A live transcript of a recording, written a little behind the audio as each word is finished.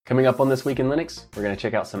Coming up on This Week in Linux, we're going to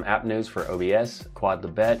check out some app news for OBS,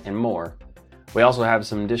 Quad/Libet, and more. We also have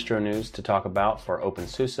some distro news to talk about for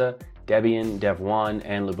OpenSUSE, Debian, Devuan,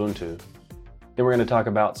 and Lubuntu. Then we're going to talk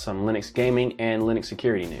about some Linux gaming and Linux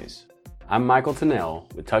security news. I'm Michael Tennell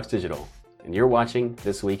with Tux Digital, and you're watching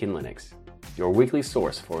This Week in Linux, your weekly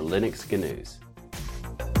source for Linux news.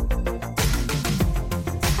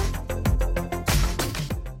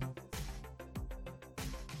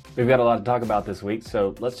 We've got a lot to talk about this week,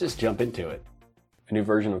 so let's just jump into it. A new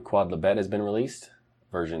version of Quad/Libet has been released,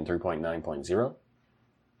 version 3.9.0.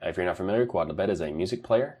 If you're not familiar, Quad/Libet is a music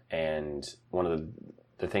player, and one of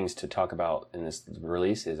the things to talk about in this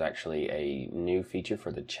release is actually a new feature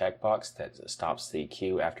for the checkbox that stops the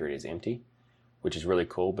queue after it is empty, which is really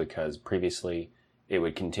cool because previously it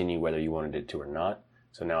would continue whether you wanted it to or not.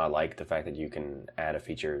 So now I like the fact that you can add a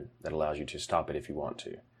feature that allows you to stop it if you want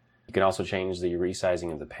to. You can also change the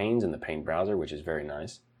resizing of the panes in the Paint browser, which is very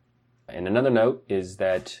nice. And another note is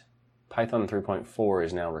that Python 3.4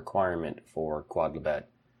 is now a requirement for Quad/Libet.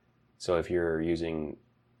 So if you're using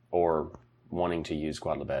or wanting to use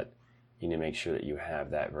Quad/Libet, you need to make sure that you have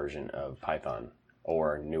that version of Python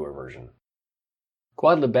or a newer version.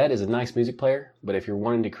 Quad/Libet is a nice music player, but if you're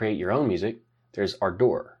wanting to create your own music, there's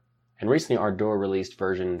Ardour. And recently Ardour released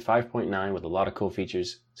version 5.9 with a lot of cool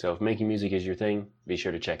features, so if making music is your thing, be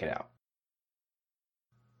sure to check it out.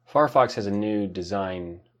 Firefox has a new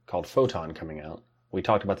design called Photon coming out. We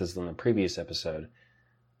talked about this in the previous episode,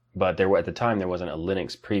 but at the time there wasn't a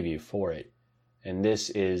Linux preview for it. And this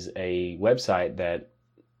is a website that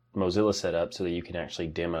Mozilla set up so that you can actually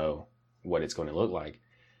demo what it's going to look like.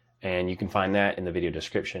 And you can find that in the video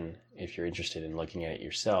description if you're interested in looking at it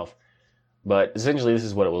yourself. But essentially this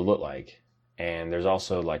is what it will look like. And there's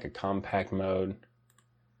also like a compact mode,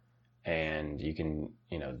 and you can,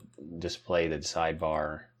 display the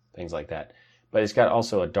sidebar, things like that. But it's got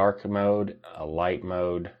also a dark mode, a light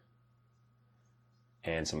mode,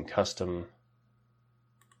 and some custom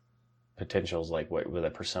potentials like with the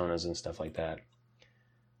personas and stuff like that.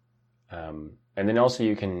 And then also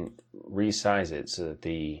you can resize it so that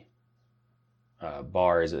the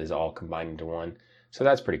bar is all combined into one. So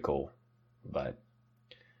that's pretty cool. But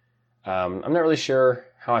I'm not really sure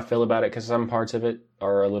how I feel about it because some parts of it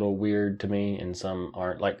are a little weird to me and some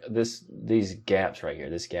aren't. Like these gaps right here,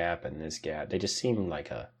 this gap and this gap, they just seem like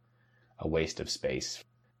a waste of space.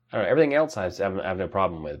 I don't know, everything else I have no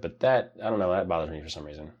problem with, but that, I don't know, that bothers me for some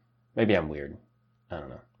reason. Maybe I'm weird. I don't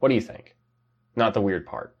know. What do you think? Not the weird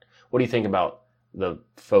part. What do you think about the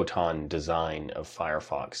Photon design of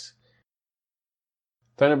Firefox?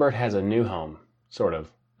 Thunderbird has a new home, sort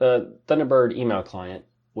of. The Thunderbird email client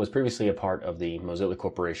was previously a part of the Mozilla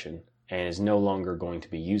Corporation and is no longer going to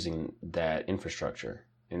be using that infrastructure.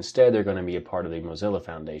 Instead, they're going to be a part of the Mozilla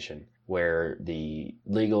Foundation, where the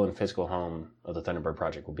legal and physical home of the Thunderbird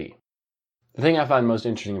project will be. The thing I find most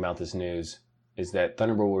interesting about this news is that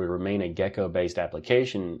Thunderbird will remain a Gecko-based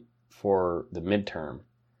application for the midterm,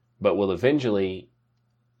 but will eventually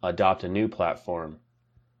adopt a new platform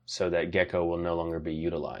so that Gecko will no longer be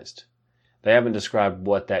utilized. They haven't described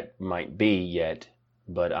what that might be yet,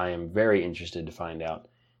 but I am very interested to find out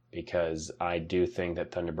because I do think that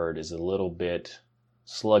Thunderbird is a little bit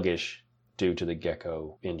sluggish due to the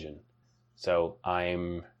Gecko engine. So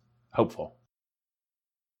I'm hopeful.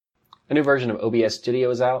 A new version of OBS Studio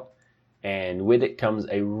is out, and with it comes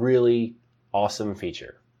a really awesome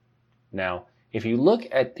feature. Now, if you look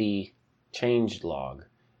at the change log,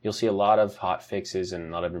 you'll see a lot of hot fixes and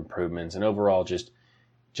a lot of improvements and overall just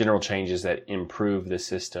general changes that improve the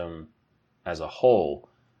system as a whole,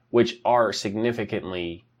 which are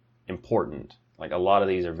significantly important. Like a lot of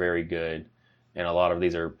these are very good, and a lot of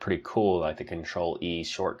these are pretty cool, like the Control-E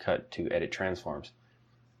shortcut to edit transforms.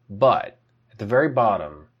 But at the very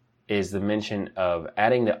bottom is the mention of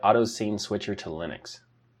adding the auto scene switcher to Linux.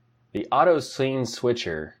 The auto scene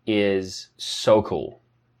switcher is so cool.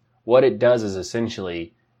 What it does is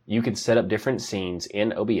essentially you can set up different scenes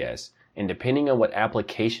in OBS, and depending on what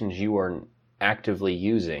applications you are actively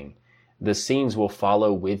using, the scenes will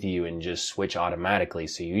follow with you and just switch automatically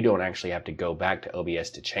so you don't actually have to go back to OBS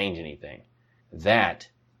to change anything. That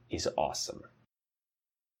is awesome.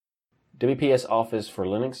 WPS Office for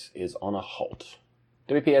Linux is on a halt.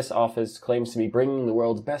 WPS Office claims to be bringing the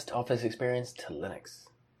world's best office experience to Linux.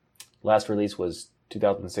 Last release was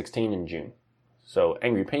 2016 in June. So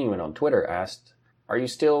Angry Penguin on Twitter asked, "Are you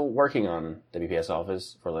still working on WPS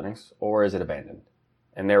Office for Linux, or is it abandoned?"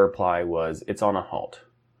 And their reply was, "It's on a halt.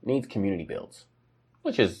 Needs community builds."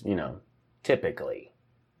 Which is, typically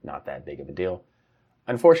not that big of a deal.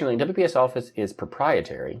 Unfortunately, WPS Office is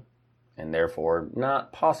proprietary, and therefore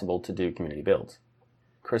not possible to do community builds.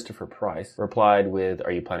 Christopher Price, replied with,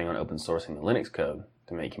 "Are you planning on open sourcing the Linux code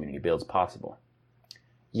to make community builds possible?"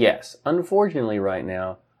 Yes, unfortunately right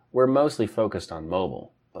now, we're mostly focused on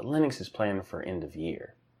mobile, but Linux is planned for end of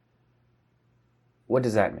year. What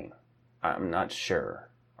does that mean? I'm not sure.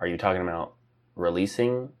 Are you talking about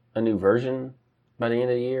releasing a new version by the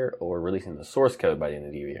end of the year or releasing the source code by the end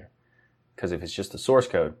of the year? Because if it's just the source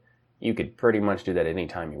code, you could pretty much do that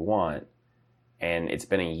anytime you want. And it's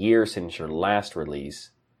been a year since your last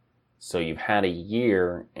release. So you've had a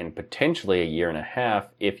year and potentially a year and a half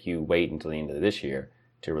if you wait until the end of this year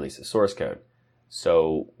to release the source code.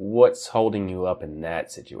 So what's holding you up in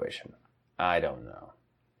that situation? I don't know.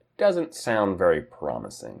 Doesn't sound very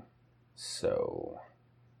promising. So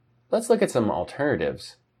let's look at some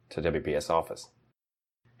alternatives to WPS Office.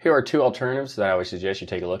 Here are two alternatives that I would suggest you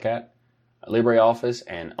take a look at: LibreOffice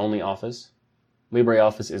and OnlyOffice.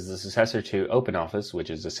 LibreOffice is the successor to OpenOffice, which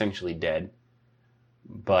is essentially dead,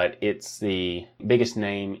 but it's the biggest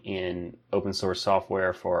name in open source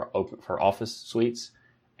software for Office suites,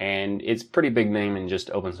 and it's a pretty big name in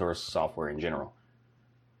just open source software in general.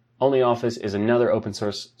 OnlyOffice is another open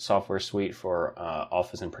source software suite for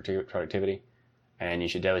Office and productivity, and you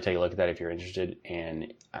should definitely take a look at that if you're interested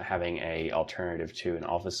in having an alternative to an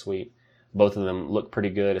Office suite. Both of them look pretty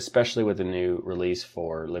good, especially with the new release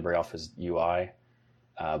for LibreOffice UI,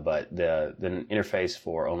 but the interface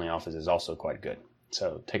for OnlyOffice is also quite good.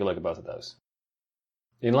 So take a look at both of those.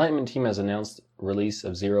 The Enlightenment team has announced release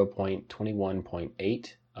of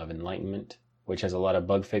 0.21.8 of Enlightenment, which has a lot of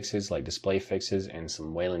bug fixes like display fixes and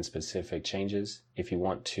some Wayland specific changes. If you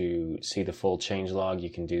want to see the full changelog, you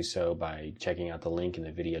can do so by checking out the link in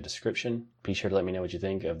the video description. Be sure to let me know what you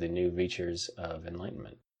think of the new features of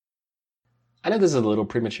Enlightenment. I know this is a little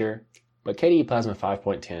premature, but KDE Plasma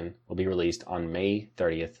 5.10 will be released on May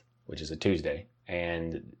 30th, which is a Tuesday,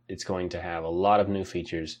 and it's going to have a lot of new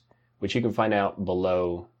features, which you can find out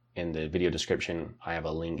below in the video description. I have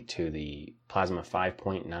a link to the Plasma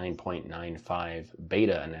 5.9.95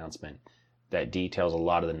 beta announcement that details a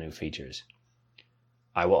lot of the new features.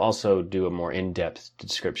 I will also do a more in-depth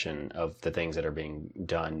description of the things that are being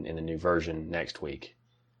done in the new version next week.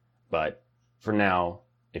 But for now,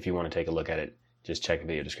 if you want to take a look at it, just check the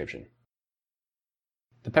video description.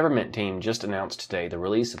 The Peppermint team just announced today the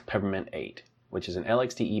release of Peppermint 8, which is an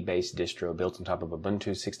LXDE-based distro built on top of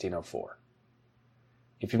Ubuntu 16.04.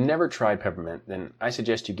 If you've never tried Peppermint, then I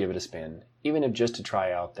suggest you give it a spin, even if just to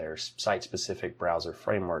try out their site-specific browser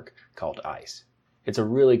framework called ICE. It's a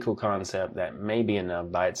really cool concept that may be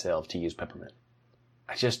enough by itself to use Peppermint.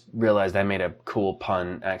 I just realized I made a cool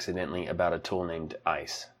pun accidentally about a tool named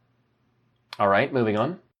ICE. Alright, moving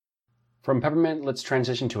on. From Peppermint, let's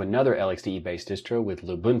transition to another LXDE-based distro with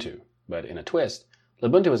Lubuntu, but in a twist.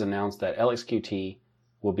 Lubuntu has announced that LXQT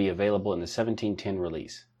will be available in the 17.10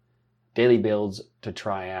 release. Daily builds to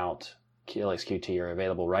try out LXQT are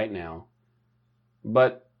available right now,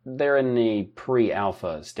 but they're in the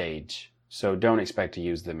pre-alpha stage, so don't expect to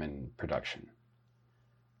use them in production.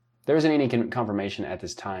 There isn't any confirmation at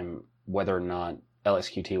this time whether or not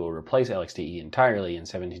LXQT will replace LXDE entirely in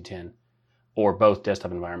 17.10, or both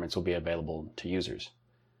desktop environments will be available to users.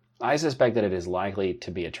 I suspect that it is likely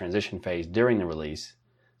to be a transition phase during the release,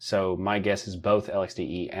 so my guess is both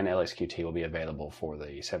LXDE and LXQT will be available for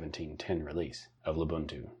the 17.10 release of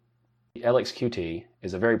Lubuntu. LXQT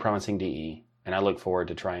is a very promising DE, and I look forward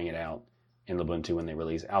to trying it out in Lubuntu when they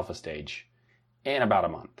release alpha stage in about a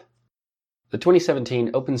month. The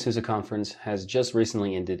 2017 OpenSUSE conference has just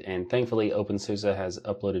recently ended, and thankfully OpenSUSE has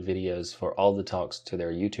uploaded videos for all the talks to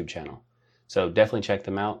their YouTube channel. So definitely check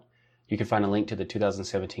them out. You can find a link to the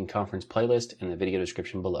 2017 conference playlist in the video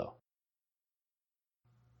description below.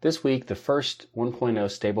 This week, the first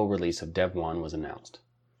 1.0 stable release of Devuan was announced.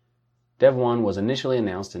 Devuan was initially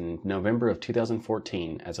announced in November of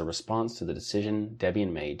 2014 as a response to the decision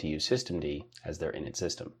Debian made to use systemd as their init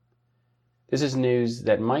system. This is news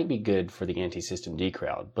that might be good for the anti-systemd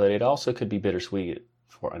crowd, but it also could be bittersweet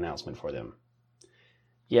for announcement for them.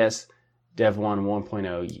 Yes, Devuan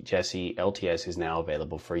 1.0 Jessie LTS is now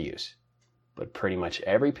available for use, but pretty much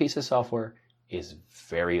every piece of software is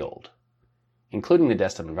very old, including the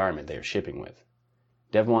desktop environment they are shipping with.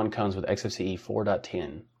 Devuan comes with XFCE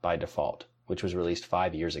 4.10 by default, which was released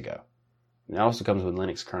 5 years ago. And it also comes with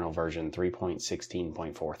Linux kernel version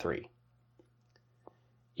 3.16.43.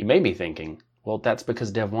 You may be thinking, well, that's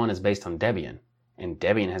because Devuan is based on Debian, and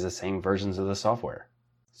Debian has the same versions of the software.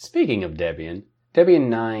 Speaking of Debian, Debian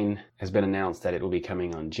 9 has been announced that it will be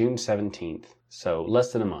coming on June 17th, so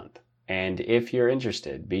less than a month. And if you're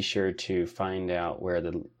interested, be sure to find out where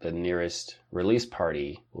the nearest release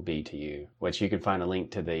party will be to you, which you can find a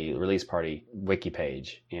link to the release party wiki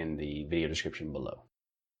page in the video description below.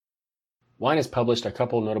 Wine has published a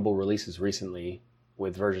couple notable releases recently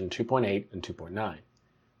with version 2.8 and 2.9.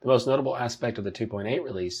 The most notable aspect of the 2.8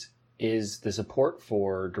 release is the support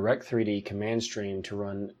for Direct3D command stream to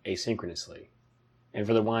run asynchronously. And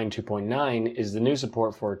for the Wine 2.9 is the new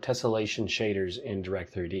support for tessellation shaders in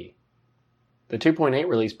Direct3D. The 2.8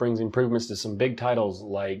 release brings improvements to some big titles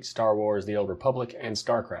like Star Wars: The Old Republic and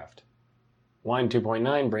StarCraft. Wine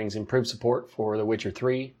 2.9 brings improved support for The Witcher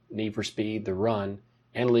 3, Need for Speed, The Run,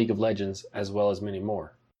 and League of Legends, as well as many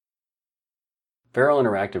more. Feral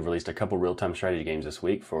Interactive released a couple real-time strategy games this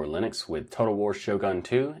week for Linux with Total War Shogun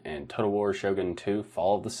 2 and Total War Shogun 2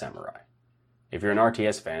 Fall of the Samurai. If you're an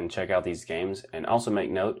RTS fan, check out these games and also make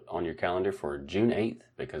note on your calendar for June 8th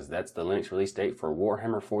because that's the Linux release date for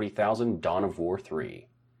Warhammer 40,000 Dawn of War 3.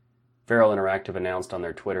 Feral Interactive announced on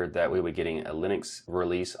their Twitter that we would be getting a Linux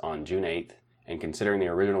release on June 8th, and considering the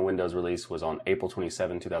original Windows release was on April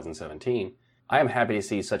 27, 2017, I am happy to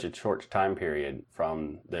see such a short time period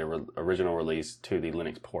from the original release to the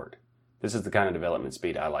Linux port. This is the kind of development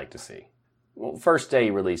speed I like to see. Well, first day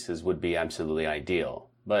releases would be absolutely ideal,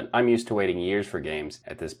 but I'm used to waiting years for games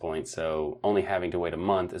at this point, so only having to wait a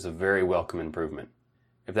month is a very welcome improvement.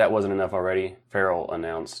 If that wasn't enough already, Feral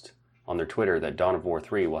announced on their Twitter that Dawn of War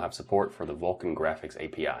 3 will have support for the Vulkan Graphics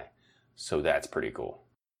API, so that's pretty cool.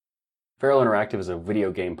 Feral Interactive is a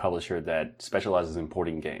video game publisher that specializes in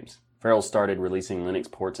porting games. Feral started releasing Linux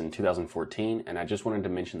ports in 2014, and I just wanted to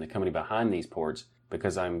mention the company behind these ports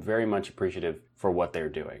because I'm very much appreciative for what they're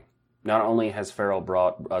doing. Not only has Feral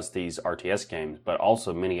brought us these RTS games, but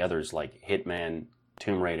also many others like Hitman,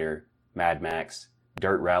 Tomb Raider, Mad Max,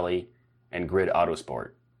 Dirt Rally, and Grid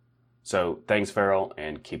Autosport. So thanks Feral,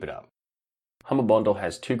 and keep it up. Humble Bundle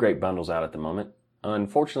has 2 great bundles out at the moment.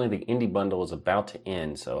 Unfortunately, the Indie Bundle is about to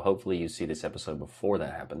end, so hopefully you see this episode before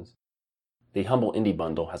that happens. The Humble Indie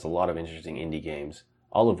Bundle has a lot of interesting indie games,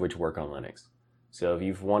 all of which work on Linux. So if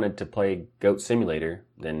you've wanted to play Goat Simulator,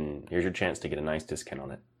 then here's your chance to get a nice discount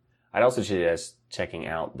on it. I'd also suggest checking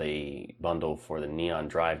out the bundle for the Neon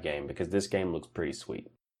Drive game because this game looks pretty sweet.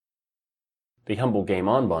 The Humble Game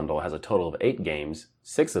On bundle has a total of 8 games,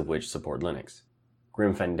 6 of which support Linux.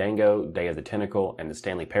 Grim Fandango, Day of the Tentacle, and the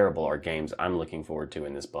Stanley Parable are games I'm looking forward to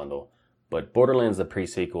in this bundle, but Borderlands the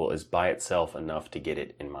pre-sequel is by itself enough to get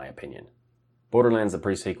it in my opinion. Borderlands the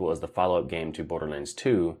pre-sequel is the follow-up game to Borderlands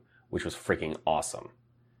 2, which was freaking awesome.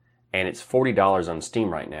 And it's $40 on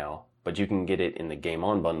Steam right now, but you can get it in the Game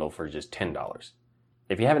On bundle for just $10.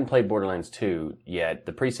 If you haven't played Borderlands 2 yet,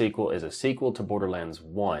 the pre-sequel is a sequel to Borderlands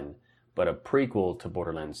 1, but a prequel to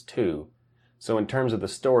Borderlands 2, so in terms of the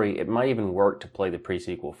story, it might even work to play the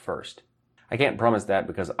pre-sequel first. I can't promise that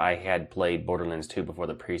because I had played Borderlands 2 before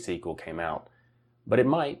the pre-sequel came out, but it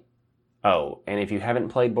might. Oh, and if you haven't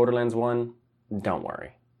played Borderlands 1, don't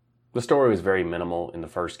worry. The story was very minimal in the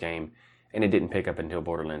first game, and it didn't pick up until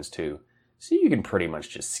Borderlands 2, so you can pretty much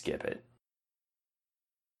just skip it.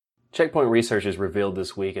 Checkpoint researchers revealed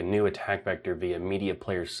this week a new attack vector via media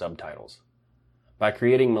player subtitles. By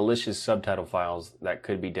creating malicious subtitle files that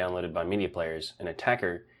could be downloaded by media players, an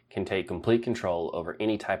attacker can take complete control over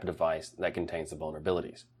any type of device that contains the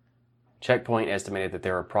vulnerabilities. Checkpoint estimated that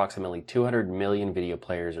there are approximately 200 million video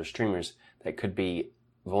players or streamers that could be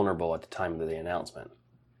vulnerable at the time of the announcement.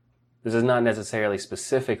 This is not necessarily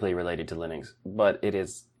specifically related to Linux, but it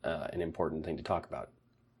is an important thing to talk about.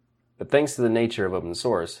 But thanks to the nature of open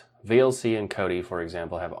source, VLC and Kodi, for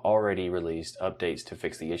example, have already released updates to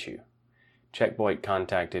fix the issue. Checkpoint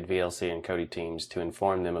contacted VLC and Kodi teams to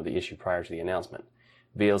inform them of the issue prior to the announcement.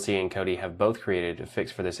 VLC and Kodi have both created a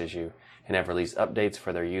fix for this issue and have released updates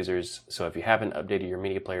for their users, so if you haven't updated your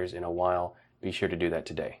media players in a while, be sure to do that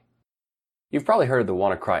today. You've probably heard of the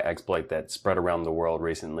WannaCry exploit that spread around the world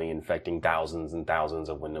recently, infecting thousands and thousands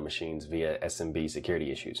of Windows machines via SMB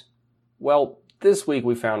security issues. Well, this week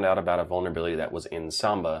we found out about a vulnerability that was in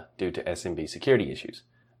Samba due to SMB security issues,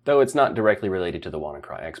 though it's not directly related to the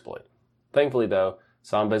WannaCry exploit. Thankfully though,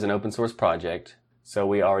 Samba is an open source project, so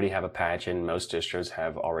we already have a patch and most distros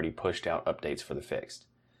have already pushed out updates for the fix.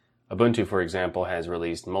 Ubuntu, for example, has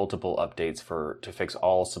released multiple updates to fix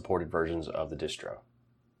all supported versions of the distro.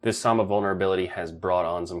 This Samba vulnerability has brought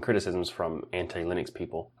on some criticisms from anti-Linux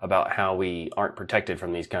people about how we aren't protected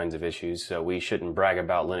from these kinds of issues, so we shouldn't brag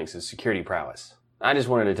about Linux's security prowess. I just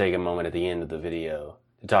wanted to take a moment at the end of the video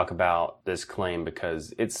to talk about this claim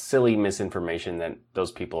because it's silly misinformation that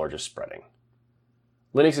those people are just spreading.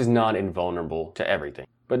 Linux is not invulnerable to everything,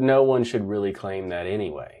 but no one should really claim that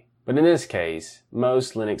anyway. But in this case,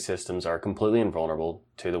 most Linux systems are completely invulnerable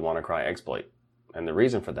to the WannaCry exploit, and the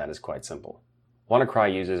reason for that is quite simple.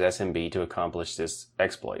 WannaCry uses SMB to accomplish this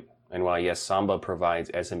exploit, and while yes, Samba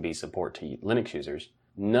provides SMB support to Linux users,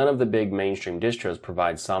 none of the big mainstream distros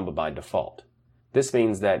provide Samba by default. This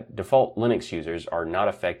means that default Linux users are not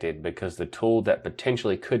affected because the tool that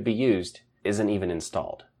potentially could be used isn't even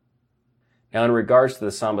installed. Now, in regards to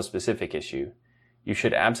the Samba specific issue, you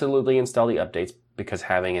should absolutely install the updates because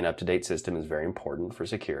having an up-to-date system is very important for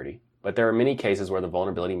security, but there are many cases where the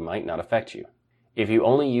vulnerability might not affect you. If you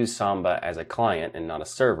only use Samba as a client and not a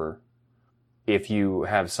server, if you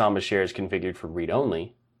have Samba shares configured for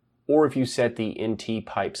read-only, or if you set the NT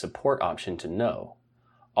pipe support option to no,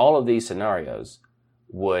 all of these scenarios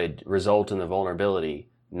would result in the vulnerability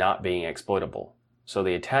not being exploitable. So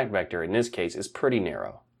the attack vector in this case is pretty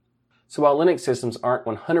narrow. So while Linux systems aren't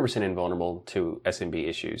 100% invulnerable to SMB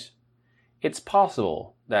issues, it's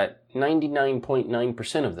possible that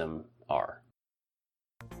 99.9% of them are.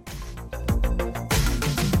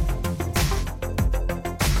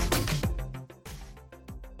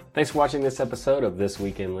 Thanks for watching this episode of This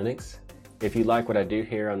Week in Linux. If you like what I do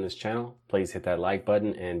here on this channel, please hit that like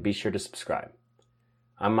button and be sure to subscribe.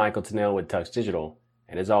 I'm Michael Tennell with Tux Digital,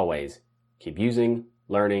 and as always, keep using,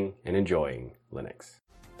 learning, and enjoying Linux.